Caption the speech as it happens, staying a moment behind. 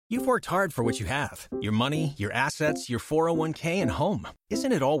You've worked hard for what you have. Your money, your assets, your 401k, and home.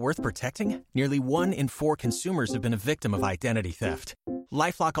 Isn't it all worth protecting? Nearly 1 in 4 consumers have been a victim of identity theft.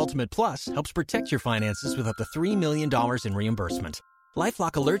 LifeLock Ultimate Plus helps protect your finances with up to $3 million in reimbursement.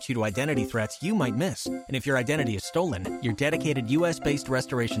 LifeLock alerts you to identity threats you might miss. And if your identity is stolen, your dedicated U.S.-based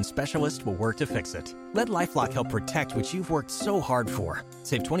restoration specialist will work to fix it. Let LifeLock help protect what you've worked so hard for.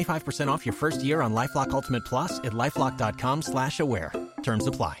 Save 25% off your first year on LifeLock Ultimate Plus at LifeLock.com/aware. Terms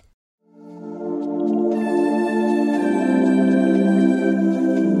apply.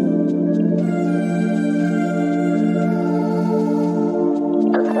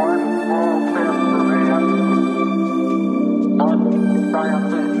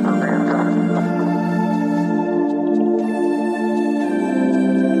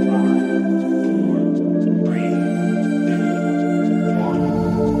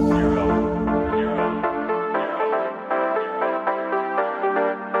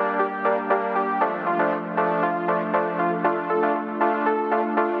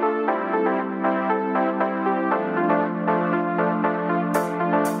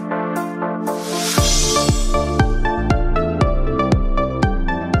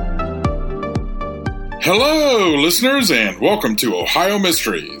 Hello, listeners, and welcome to Ohio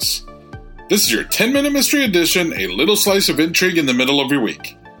Mysteries. This is your 10-minute mystery edition, a little slice of intrigue in the middle of your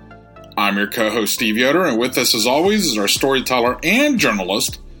week. I'm your co-host, Steve Yoder, and with us, as always, is our storyteller and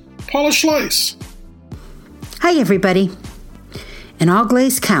journalist, Paula Schleis. Hi, everybody. In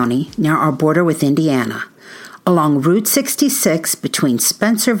Auglaize County, near our border with Indiana, along Route 66 between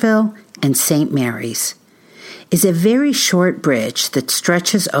Spencerville and St. Mary's, is a very short bridge that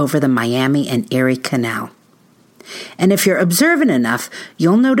stretches over the Miami and Erie Canal. And if you're observant enough,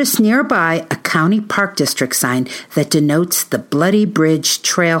 you'll notice nearby a county park district sign that denotes the Bloody Bridge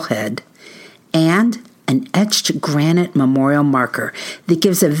trailhead and an etched granite memorial marker that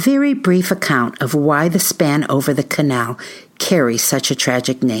gives a very brief account of why the span over the canal carries such a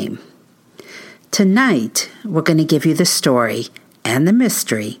tragic name. Tonight, we're going to give you the story and the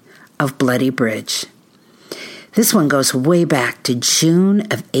mystery of Bloody Bridge. This one goes way back to June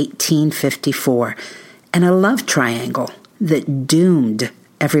of 1854 and a love triangle that doomed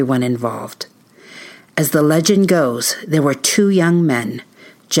everyone involved. As the legend goes, there were 2 young men,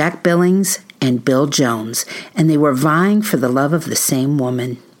 Jack Billings and Bill Jones, and they were vying for the love of the same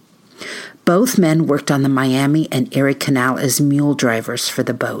woman. Both men worked on the Miami and Erie Canal as mule drivers for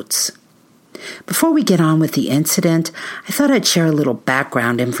the boats. Before we get on with the incident, I thought I'd share a little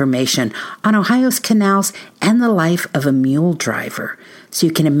background information on Ohio's canals and the life of a mule driver, so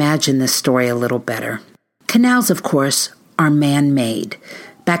you can imagine this story a little better. Canals, of course, are man-made.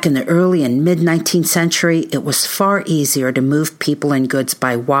 Back in the early and mid-19th century, it was far easier to move people and goods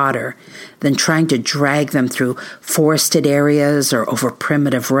by water than trying to drag them through forested areas or over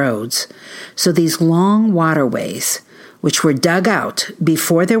primitive roads. So these long waterways, which were dug out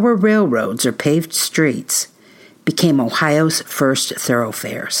before there were railroads or paved streets, became Ohio's first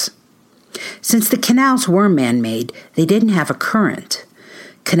thoroughfares. Since the canals were man-made, they didn't have a current.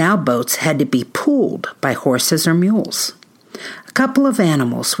 Canal boats had to be pulled by horses or mules. A couple of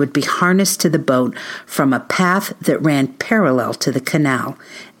animals would be harnessed to the boat from a path that ran parallel to the canal,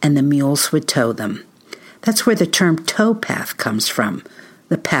 and the mules would tow them. That's where the term towpath comes from,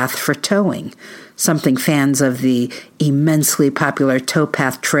 the path for towing, something fans of the immensely popular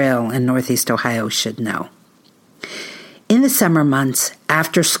Towpath Trail in Northeast Ohio should know. In the summer months,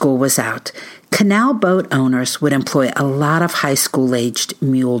 after school was out, canal boat owners would employ a lot of high school-aged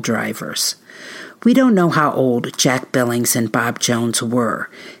mule drivers. We don't know how old Jack Billings and Bob Jones were.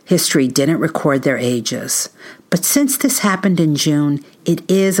 History didn't record their ages. But since this happened in June, it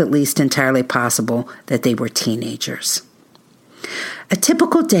is at least entirely possible that they were teenagers. A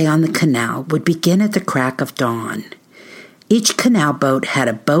typical day on the canal would begin at the crack of dawn. Each canal boat had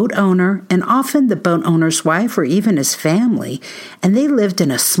a boat owner and often the boat owner's wife or even his family, and they lived in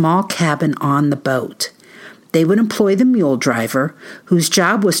a small cabin on the boat. They would employ the mule driver, whose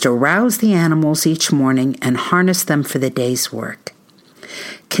job was to rouse the animals each morning and harness them for the day's work.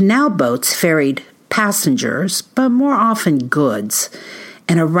 Canal boats ferried passengers, but more often goods,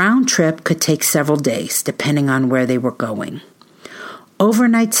 and a round trip could take several days, depending on where they were going.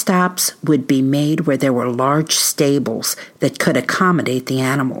 Overnight stops would be made where there were large stables that could accommodate the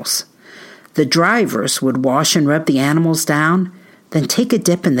animals. The drivers would wash and rub the animals down, then take a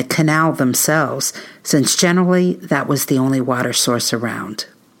dip in the canal themselves, since generally that was the only water source around.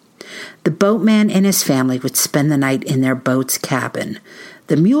 The boatman and his family would spend the night in their boat's cabin.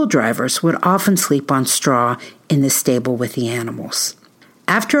 The mule drivers would often sleep on straw in the stable with the animals.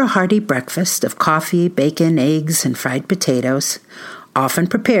 After a hearty breakfast of coffee, bacon, eggs, and fried potatoes, often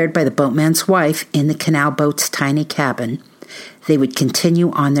prepared by the boatman's wife in the canal boat's tiny cabin, they would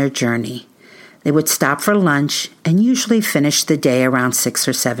continue on their journey. They would stop for lunch and usually finish the day around 6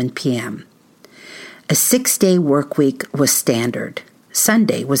 or 7 p.m. A 6-day work week was standard.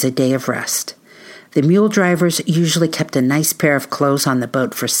 Sunday was a day of rest. The mule drivers usually kept a nice pair of clothes on the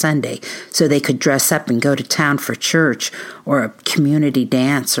boat for Sunday so they could dress up and go to town for church or a community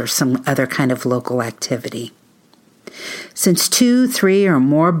dance or some other kind of local activity. Since 2, 3, or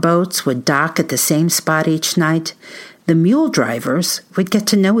more boats would dock at the same spot each night, the mule drivers would get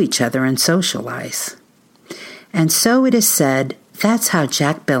to know each other and socialize. And so it is said that's how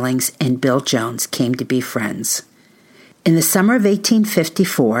Jack Billings and Bill Jones came to be friends. In the summer of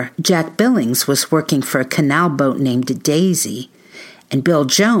 1854, Jack Billings was working for a canal boat named Daisy, and Bill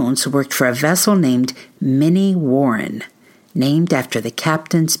Jones worked for a vessel named Minnie Warren, named after the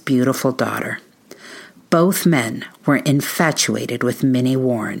captain's beautiful daughter. Both men were infatuated with Minnie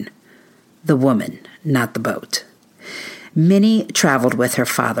Warren, the woman, not the boat. Minnie traveled with her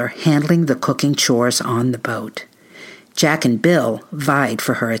father, handling the cooking chores on the boat. Jack and Bill vied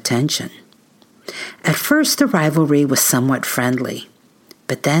for her attention. At first, the rivalry was somewhat friendly,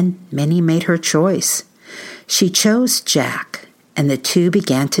 but then Minnie made her choice. She chose Jack, and the two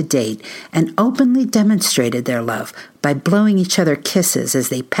began to date and openly demonstrated their love by blowing each other kisses as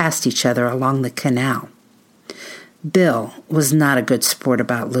they passed each other along the canal. Bill was not a good sport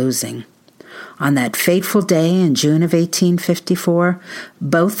about losing. On that fateful day in June of 1854,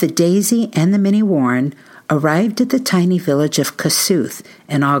 both the Daisy and the Minnie Warren arrived at the tiny village of Kossuth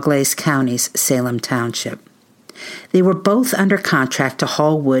in Auglaize County's Salem Township. They were both under contract to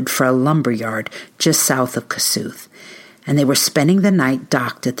haul wood for a lumber yard just south of Kossuth, and they were spending the night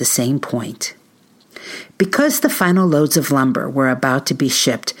docked at the same point. Because the final loads of lumber were about to be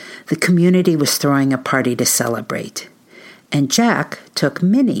shipped, the community was throwing a party to celebrate, and Jack took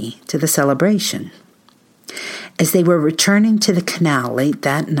Minnie to the celebration. As they were returning to the canal late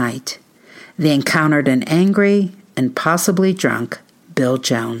that night, they encountered an angry and possibly drunk Bill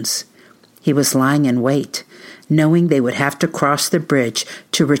Jones. He was lying in wait, knowing they would have to cross the bridge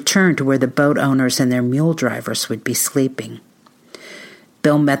to return to where the boat owners and their mule drivers would be sleeping.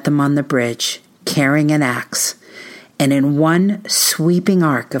 Bill met them on the bridge, carrying an axe, and in one sweeping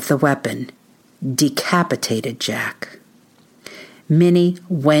arc of the weapon, decapitated Jack. Minnie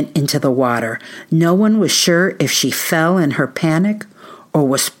went into the water. No one was sure if she fell in her panic or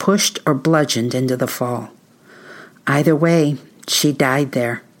was pushed or bludgeoned into the fall. Either way, she died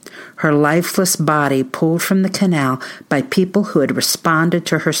there, her lifeless body pulled from the canal by people who had responded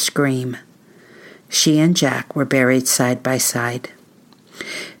to her scream. She and Jack were buried side by side.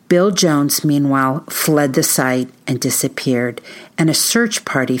 Bill Jones, meanwhile, fled the site and disappeared, and a search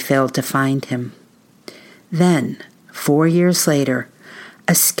party failed to find him. Then, 4 years later,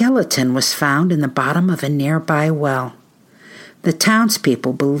 a skeleton was found in the bottom of a nearby well. The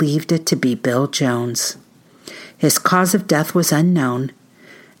townspeople believed it to be Bill Jones. His cause of death was unknown,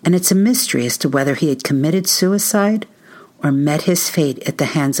 and it's a mystery as to whether he had committed suicide or met his fate at the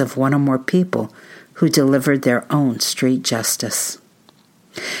hands of one or more people who delivered their own street justice.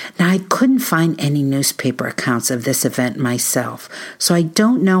 Now, I couldn't find any newspaper accounts of this event myself, so I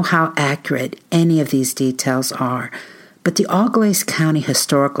don't know how accurate any of these details are, but the Auglaize County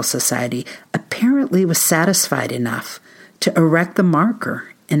Historical Society apparently was satisfied enough to erect the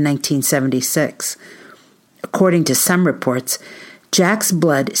marker in 1976. According to some reports, Jack's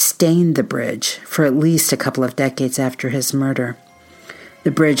blood stained the bridge for at least a couple of decades after his murder.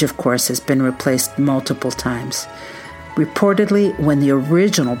 The bridge, of course, has been replaced multiple times. Reportedly, when the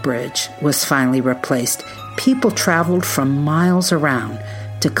original bridge was finally replaced, people traveled from miles around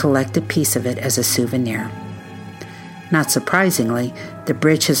to collect a piece of it as a souvenir. Not surprisingly, the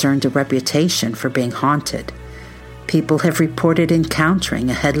bridge has earned a reputation for being haunted. People have reported encountering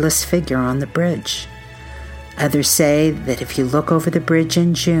a headless figure on the bridge. Others say that if you look over the bridge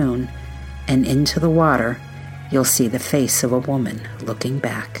in June and into the water, you'll see the face of a woman looking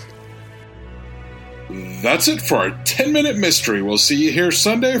back. That's it for our 10-minute mystery. We'll see you here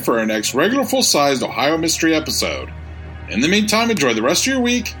Sunday for our next regular full-sized Ohio Mystery episode. In the meantime, enjoy the rest of your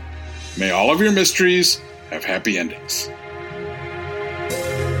week. May all of your mysteries have happy endings.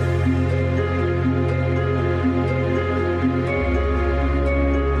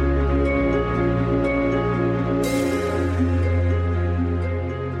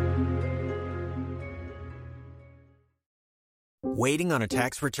 Waiting on a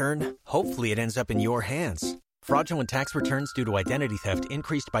tax return? Hopefully it ends up in your hands. Fraudulent tax returns due to identity theft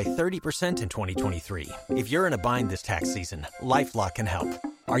increased by 30% in 2023. If you're in a bind this tax season, LifeLock can help.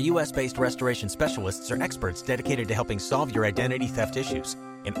 Our U.S.-based restoration specialists are experts dedicated to helping solve your identity theft issues.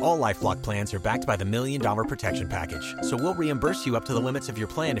 And all LifeLock plans are backed by the $1 Million Protection Package. So we'll reimburse you up to the limits of your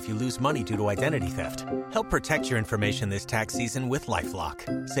plan if you lose money due to identity theft. Help protect your information this tax season with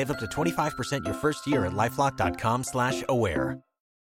LifeLock. Save up to 25% your first year at LifeLock.com/aware.